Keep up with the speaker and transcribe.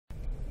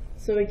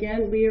So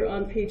again, we are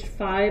on page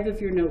 5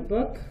 of your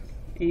notebook,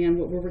 and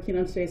what we're working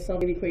on today is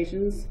solving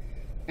equations,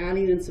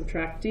 adding and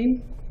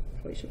subtracting.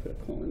 Probably should put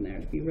a colon there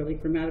to be really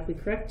grammatically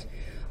correct.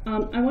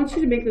 I want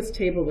you to make this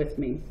table with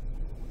me.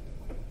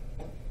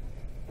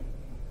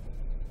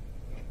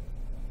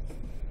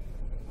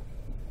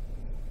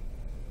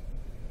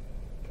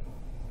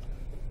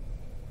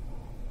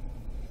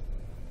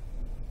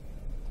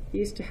 I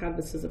used to have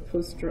this as a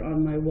poster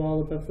on my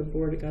wall above the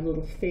board. It got a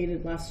little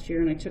faded last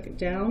year and I took it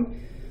down.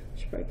 I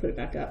should probably put it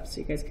back up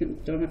so you guys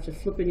don't have to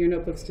flip in your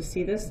notebooks to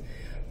see this.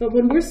 But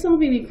when we're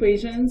solving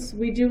equations,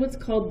 we do what's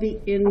called the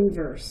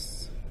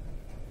inverse.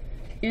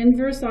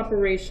 Inverse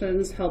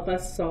operations help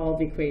us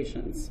solve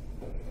equations.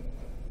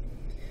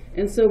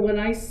 And so when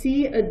I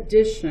see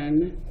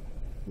addition,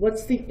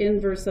 what's the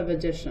inverse of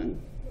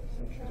addition?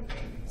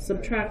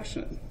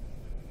 Subtraction.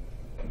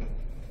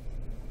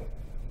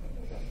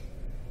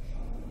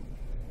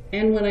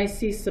 And when I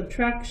see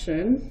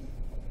subtraction,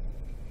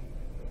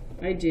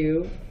 I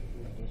do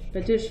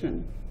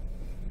addition.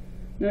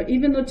 Now,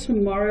 even though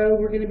tomorrow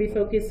we're going to be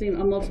focusing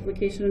on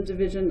multiplication and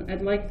division,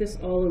 I'd like this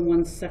all in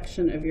one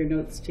section of your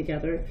notes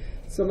together.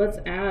 So let's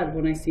add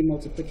when I see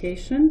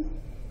multiplication.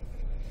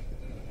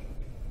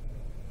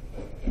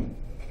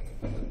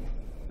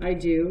 I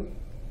do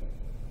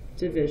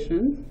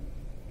division.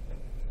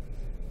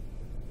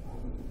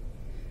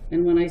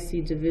 And when I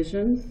see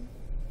division,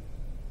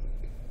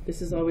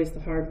 this is always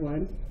the hard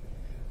one,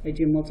 I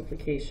do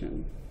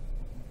multiplication.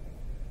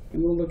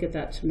 And we'll look at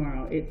that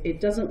tomorrow.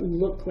 It doesn't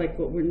look like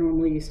what we're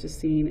normally used to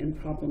seeing in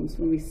problems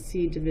when we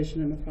see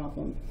division in a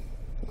problem.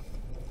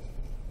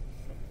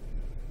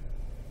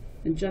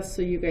 And just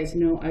so you guys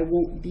know, I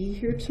won't be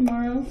here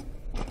tomorrow.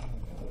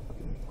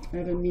 I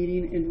have a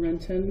meeting in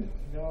Renton.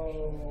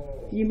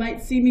 No. You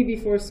might see me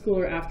before school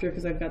or after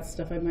because I've got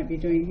stuff I might be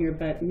doing here,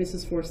 but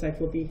Mrs.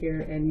 Forsyth will be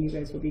here and you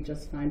guys will be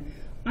just fine.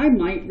 I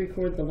might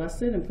record the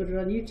lesson and put it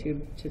on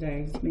YouTube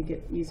today to make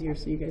it easier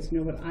so you guys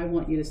know what I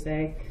want you to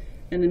say.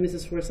 And then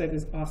Mrs. Forsyth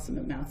is awesome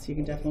at math, so you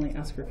can definitely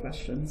ask her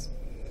questions.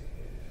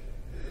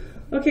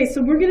 Okay,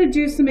 so we're going to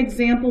do some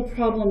example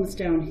problems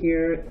down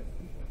here.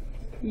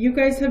 You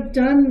guys have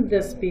done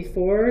this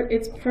before.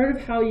 It's part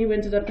of how you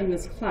ended up in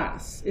this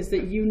class, is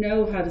that you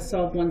know how to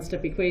solve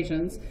one-step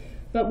equations,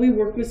 but we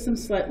work with some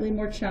slightly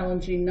more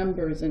challenging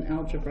numbers in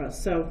algebra.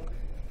 So,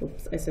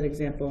 oops, I said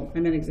example.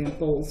 I meant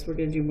examples. We're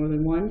going to do more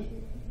than one.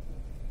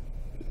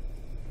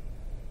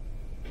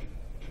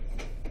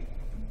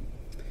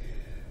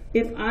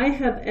 If I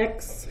have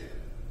x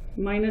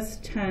minus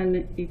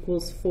 10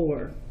 equals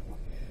 4,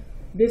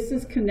 this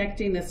is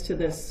connecting this to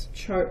this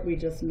chart we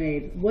just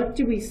made. What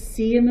do we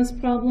see in this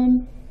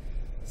problem?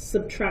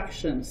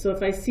 Subtraction. So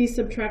if I see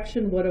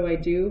subtraction, what do I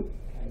do?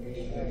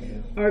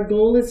 Addition. Our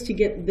goal is to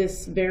get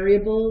this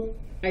variable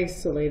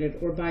isolated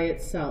or by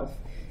itself.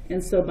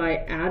 And so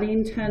by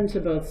adding 10 to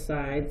both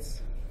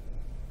sides,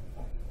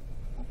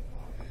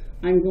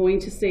 I'm going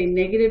to say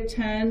negative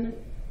 10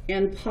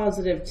 and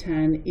positive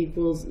 10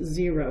 equals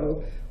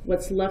 0.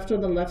 What's left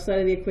on the left side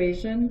of the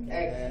equation?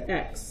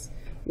 X.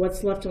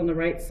 What's left on the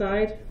right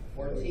side?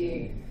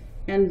 14.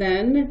 And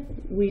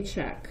then we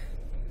check.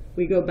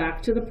 We go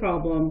back to the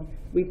problem,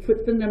 we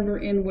put the number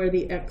in where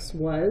the x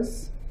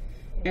was,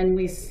 and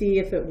we see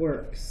if it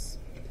works.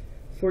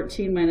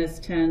 14 minus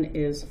 10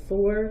 is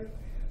 4.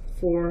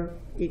 4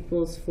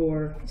 equals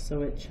 4,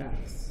 so it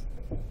checks.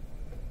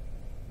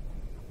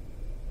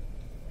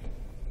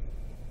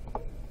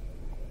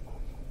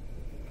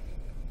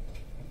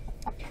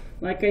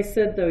 Like I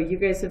said, though, you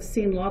guys have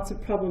seen lots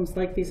of problems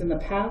like these in the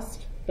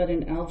past, but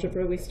in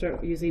algebra we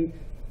start using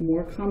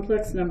more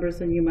complex numbers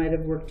than you might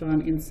have worked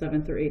on in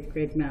 7th or 8th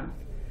grade math.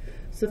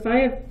 So if I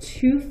have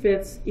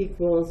 2/5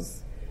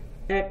 equals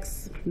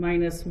x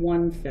minus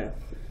 1/5,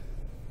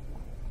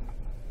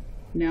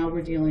 now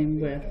we're dealing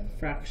with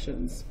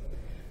fractions.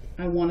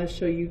 I want to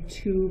show you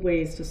 2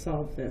 ways to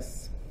solve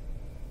this.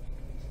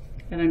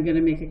 And I'm going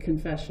to make a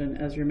confession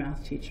as your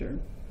math teacher.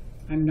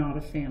 I'm not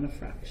a fan of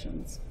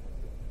fractions.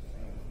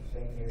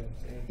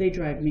 They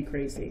drive me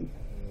crazy.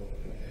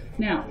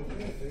 Now,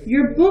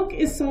 your book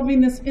is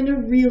solving this in a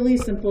really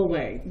simple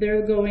way.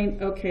 They're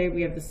going, okay,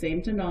 we have the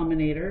same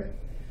denominator.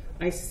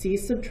 I see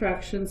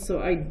subtraction,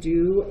 so I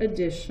do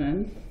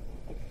addition.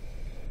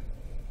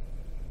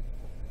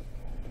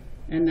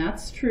 And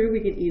that's true. We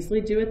could easily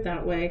do it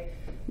that way.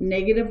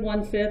 Negative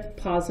 1/5,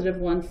 positive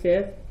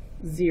 1/5,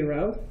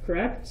 0,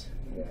 correct?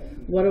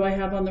 What do I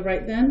have on the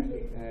right then?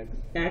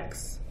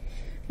 X.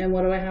 And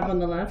what do I have on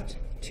the left?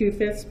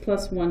 2/5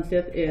 plus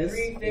 1/5 is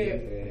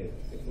 3/5.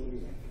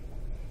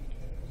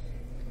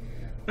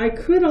 I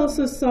could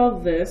also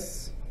solve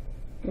this.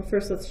 Well,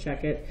 first let's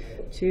check it.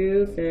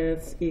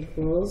 2/5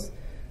 equals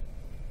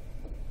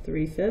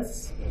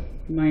 3/5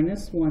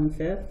 minus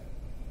 1/5.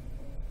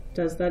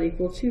 Does that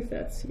equal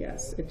 2/5?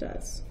 Yes, it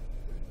does.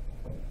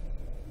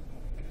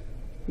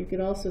 You could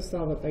also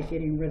solve it by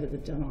getting rid of the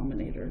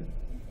denominator.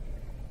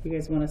 You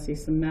guys want to see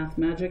some math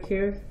magic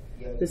here?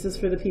 This is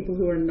for the people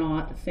who are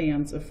not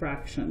fans of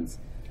fractions.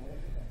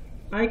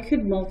 I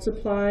could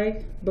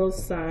multiply both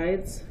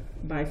sides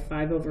by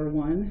 5 over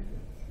 1.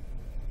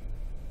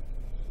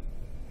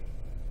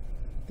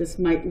 This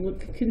might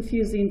look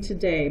confusing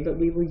today, but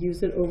we will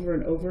use it over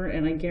and over,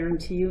 and I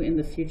guarantee you in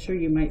the future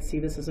you might see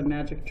this as a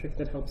magic trick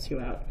that helps you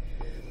out.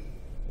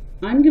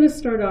 I'm going to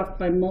start off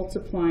by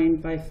multiplying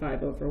by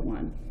 5 over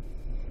 1.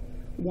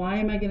 Why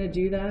am I going to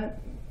do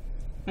that?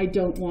 I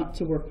don't want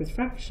to work with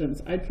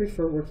fractions. I'd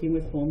prefer working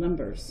with whole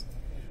numbers.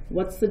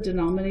 What's the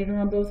denominator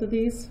on both of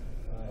these?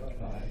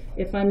 5.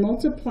 If I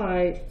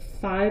multiply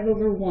 5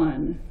 over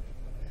 1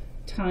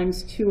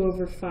 times 2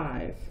 over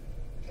 5,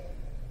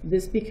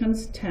 this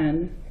becomes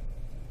 10,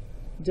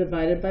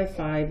 divided by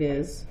 5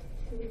 is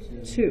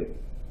 2.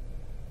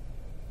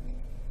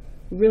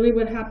 Really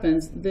what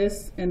happens,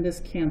 this and this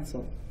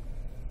cancel.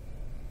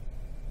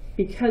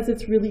 Because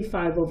it's really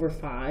 5 over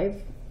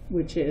 5,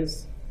 which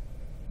is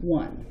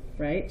 1,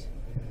 right?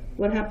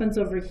 What happens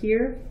over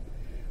here?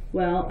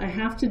 Well, I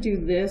have to do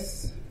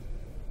this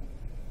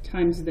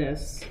times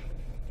this.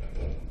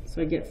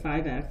 So I get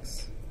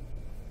 5x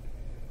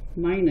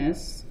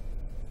minus,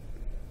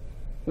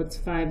 what's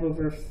 5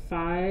 over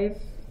 5?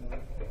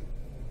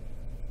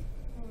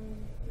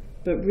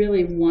 But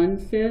really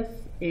 1/5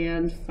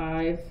 and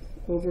 5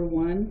 over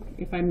 1.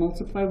 If I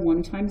multiply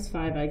 1 times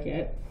 5, I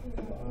get,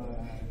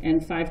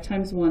 and 5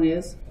 times 1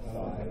 is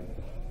 5.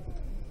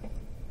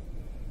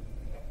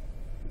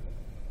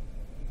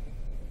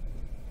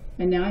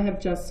 And now I have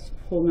just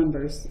whole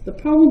numbers. The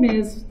problem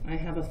is I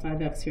have a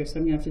 5x here, so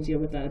I'm going to have to deal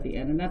with that at the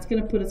end. And that's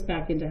going to put us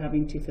back into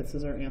having 2/5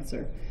 as our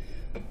answer.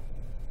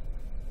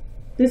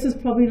 This is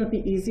probably not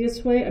the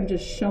easiest way. I'm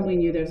just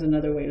showing you there's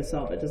another way to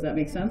solve it. Does that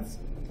make sense?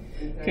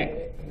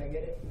 Okay. Can I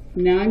get it?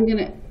 Now I'm going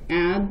to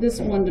add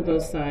this 1 to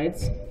both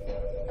sides.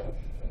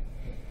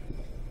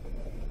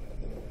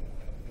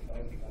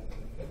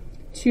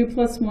 Two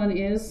plus 1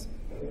 is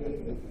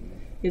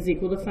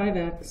equal to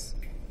 5x.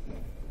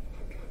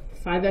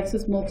 5x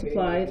is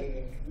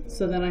multiplied,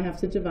 so then I have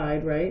to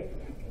divide, right?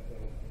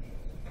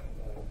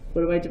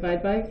 What do I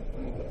divide by?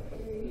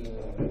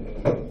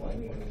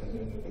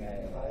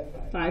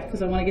 5,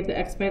 because I want to get the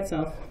x by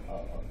itself.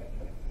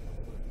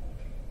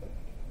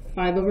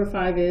 5 over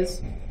 5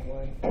 is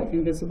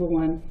invisible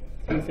 1,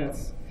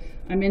 3/5.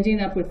 I'm ending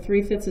up with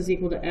 3/5 is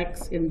equal to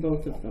x in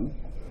both of them.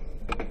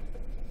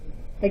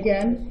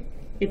 Again,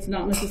 it's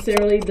not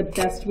necessarily the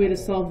best way to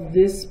solve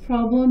this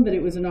problem, but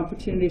it was an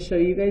opportunity to show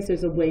you guys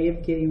there's a way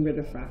of getting rid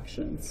of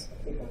fractions.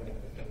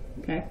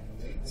 Okay,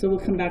 so we'll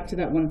come back to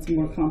that when it's a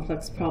more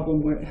complex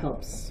problem where it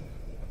helps.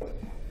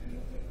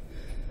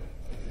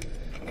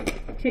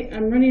 Okay,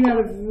 I'm running out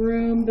of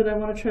room, but I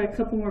want to try a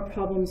couple more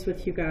problems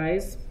with you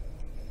guys.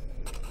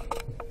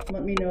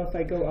 Let me know if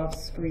I go off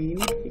screen,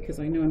 because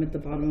I know I'm at the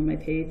bottom of my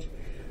page.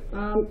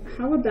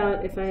 How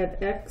about if I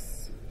have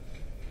x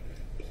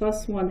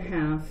plus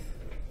 1/2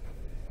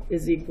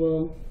 is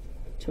equal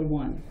to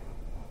 1?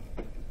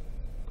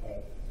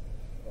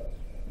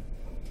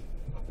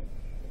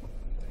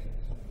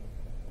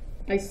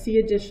 I see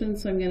addition,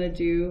 so I'm going to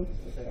do,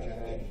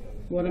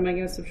 what am I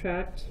going to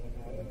subtract?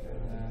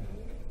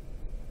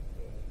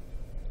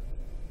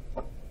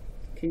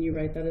 Can you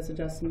write that as a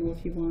decimal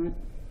if you want?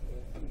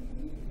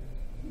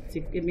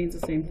 It means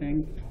the same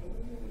thing.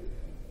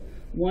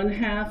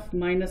 1/2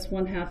 minus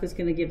 1/2 is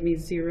going to give me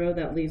 0.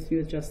 That leaves me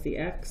with just the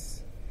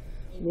x.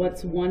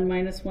 What's 1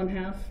 minus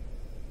 1/2?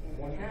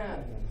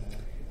 1/2.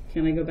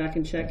 Can I go back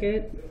and check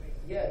it?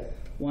 Yes.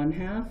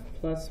 1/2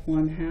 plus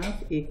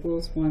 1/2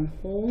 equals 1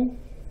 whole,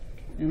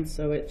 and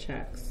so it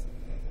checks.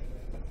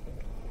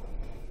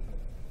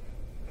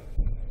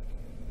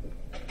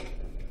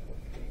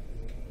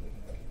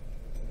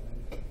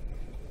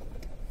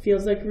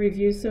 Feels like a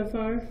review so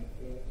far?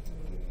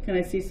 Can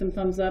I see some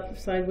thumbs up,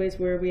 sideways?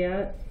 Where are we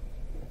at?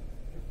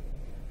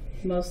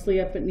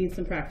 Mostly up, but need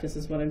some practice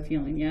is what I'm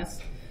feeling,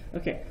 yes?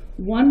 Okay,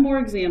 one more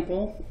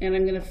example, and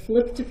I'm going to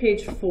flip to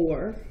page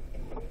 4.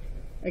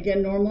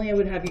 Again, normally I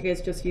would have you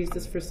guys just use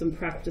this for some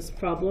practice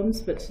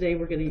problems, but today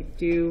we're going to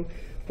do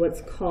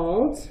what's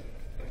called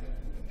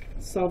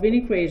solving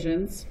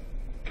equations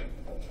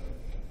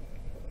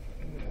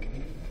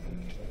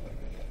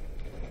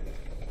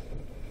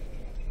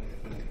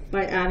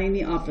by adding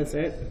the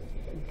opposite.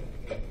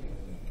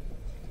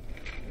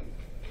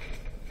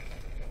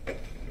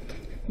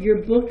 Your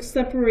book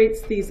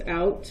separates these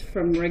out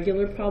from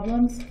regular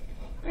problems.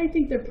 I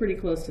think they're pretty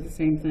close to the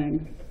same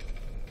thing.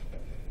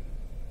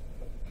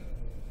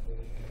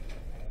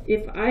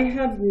 If I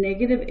have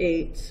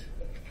 -8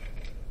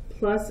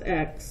 plus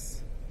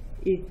x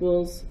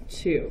equals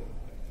 2.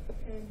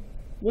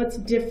 What's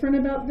different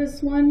about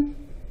this one?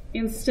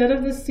 Instead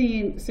of this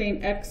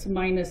saying x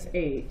minus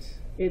 8,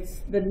 it's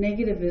the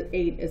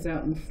 -8 is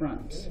out in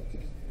front.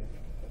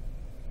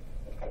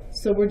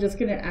 So we're just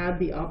going to add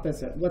the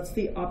opposite. What's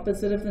the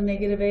opposite of the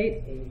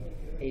 -8?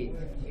 8.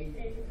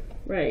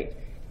 Right.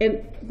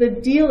 And the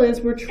deal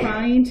is we're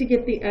trying to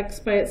get the x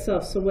by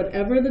itself. So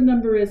whatever the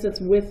number is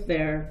that's with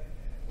there,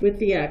 with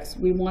the x,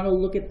 we want to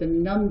look at the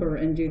number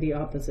and do the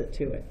opposite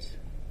to it.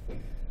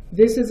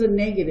 This is a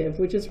negative,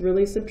 which is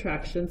really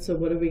subtraction. So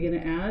what are we going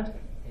to add?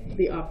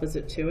 The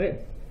opposite to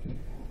it.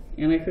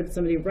 And I heard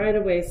somebody right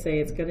away say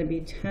it's going to be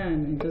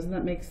 10. Doesn't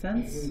that make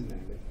sense?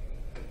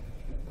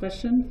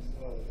 Question?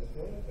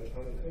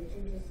 Couldn't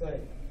you just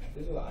like,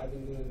 this is what I've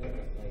been doing now,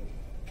 like,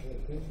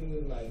 couldn't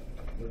you like,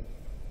 with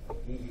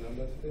these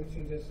numbers, couldn't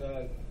you just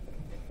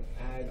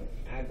add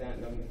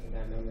that number to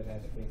that number?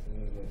 That's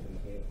basically what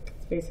you did.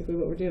 It's basically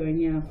what we're doing,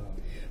 yeah.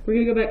 We're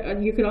going to go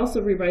back, you could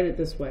also rewrite it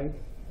this way,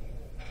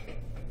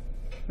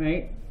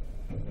 right?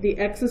 The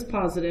x is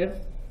positive.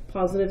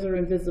 Positives are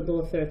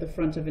invisible if they're at the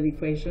front of an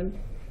equation.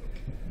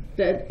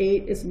 The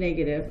 8 is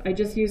negative. I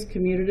just used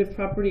commutative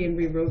property and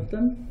rewrote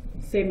them.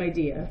 Same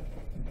idea,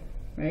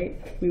 right?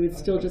 We would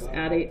still just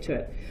add 8 to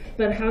it.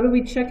 But how do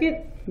we check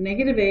it?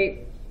 Negative 8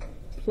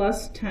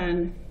 plus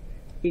 10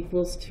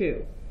 equals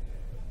 2.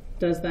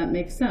 Does that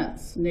make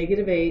sense?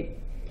 Negative 8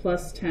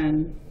 plus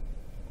 10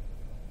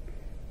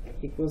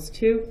 equals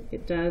 2.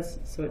 It does,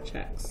 so it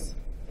checks.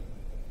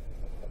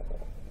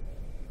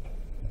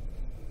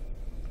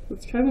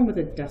 Let's try one with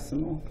a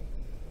decimal.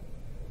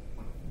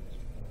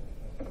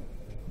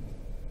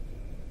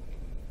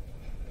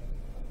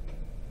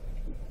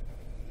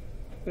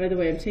 By the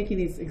way, I'm taking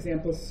these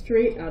examples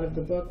straight out of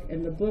the book,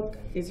 and the book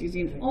is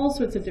using all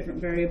sorts of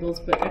different variables,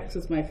 but x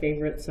is my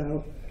favorite,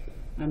 so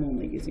I'm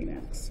only using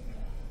x.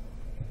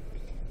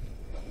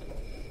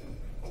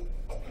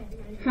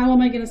 How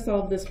am I going to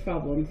solve this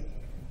problem?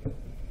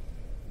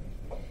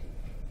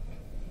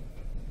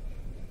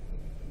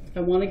 I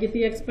want to get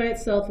the x by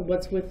itself.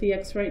 What's with the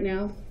x right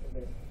now?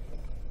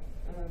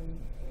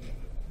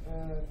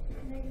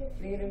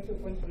 Negative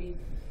 2.3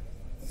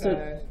 So,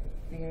 plus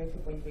negative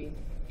 2.3.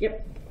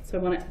 yep. So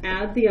I want to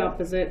add the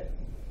opposite.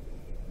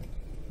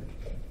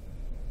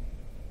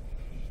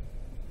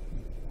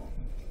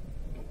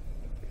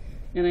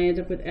 And I end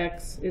up with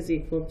x is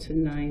equal to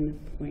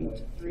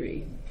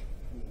 9.3.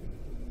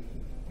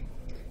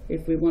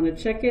 If we want to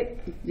check it,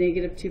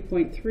 negative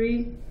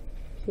 2.3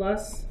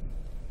 plus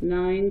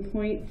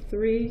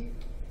 9.3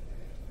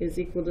 is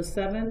equal to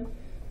 7.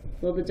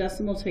 Well, the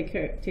decimal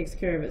takes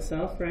care of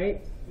itself,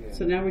 right? Yeah.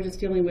 So now we're just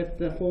dealing with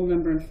the whole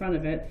number in front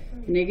of it.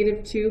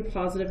 Negative 2,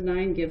 positive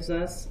 9 gives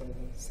us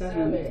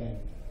 7.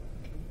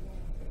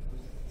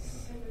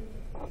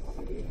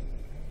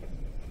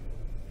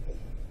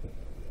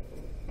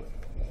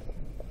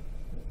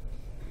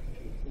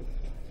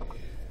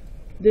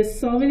 This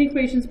solving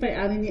equations by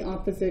adding the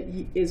opposite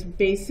is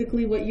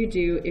basically what you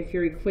do if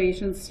your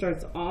equation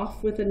starts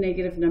off with a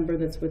negative number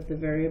that's with the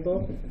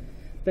variable,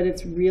 but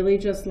it's really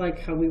just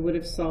like how we would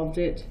have solved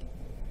it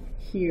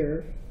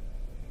here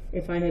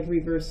if I had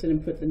reversed it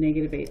and put the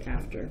negative 8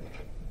 after.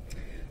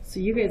 So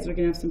you guys are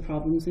going to have some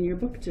problems in your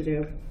book to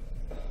do.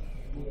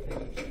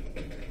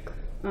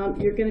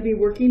 You're going to be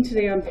working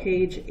today on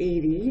page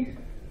 80.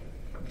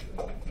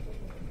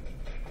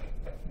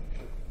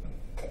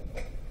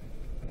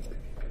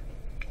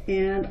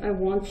 And I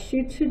want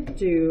you to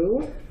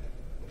do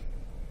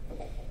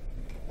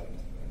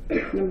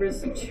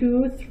numbers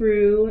 2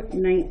 through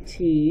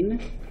 19.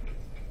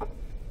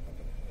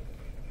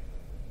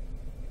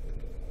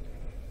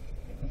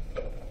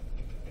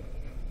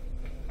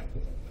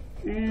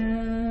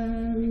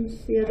 And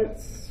yeah,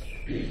 that's,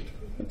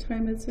 what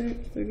time is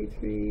it?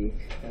 33.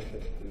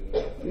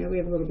 Yeah, we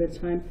have a little bit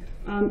of time.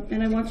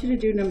 And I want you to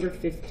do number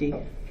 50.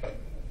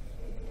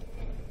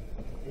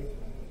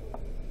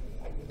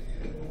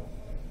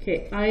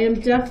 Okay, I am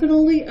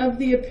definitely of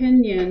the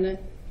opinion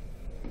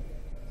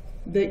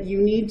that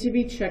you need to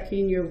be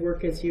checking your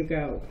work as you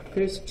go.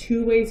 There's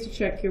 2 ways to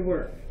check your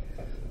work.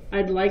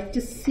 I'd like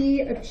to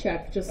see a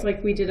check, just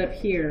like we did up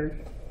here,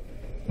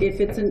 if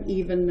it's an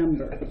even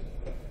number.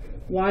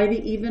 Why the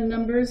even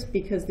numbers?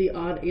 Because the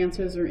odd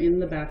answers are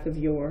in the back of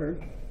your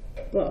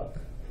book.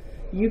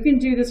 You can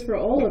do this for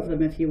all of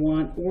them if you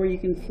want, or you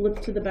can flip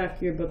to the back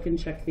of your book and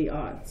check the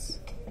odds.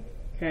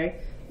 Okay?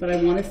 But I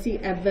want to see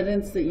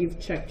evidence that you've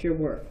checked your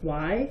work.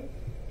 Why?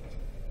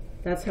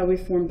 That's how we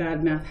form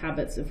bad math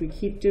habits. If we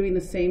keep doing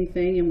the same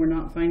thing and we're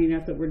not finding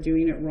out that we're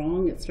doing it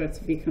wrong, it starts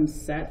to become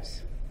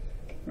set,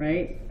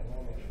 right?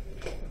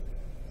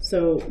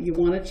 So you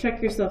want to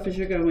check yourself as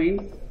you're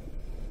going.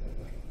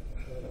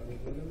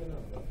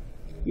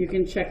 You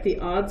can check the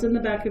odds in the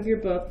back of your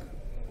book.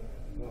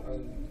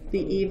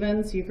 The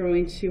evens, you're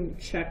going to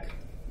check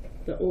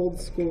the old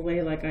school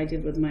way like I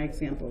did with my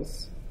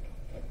examples.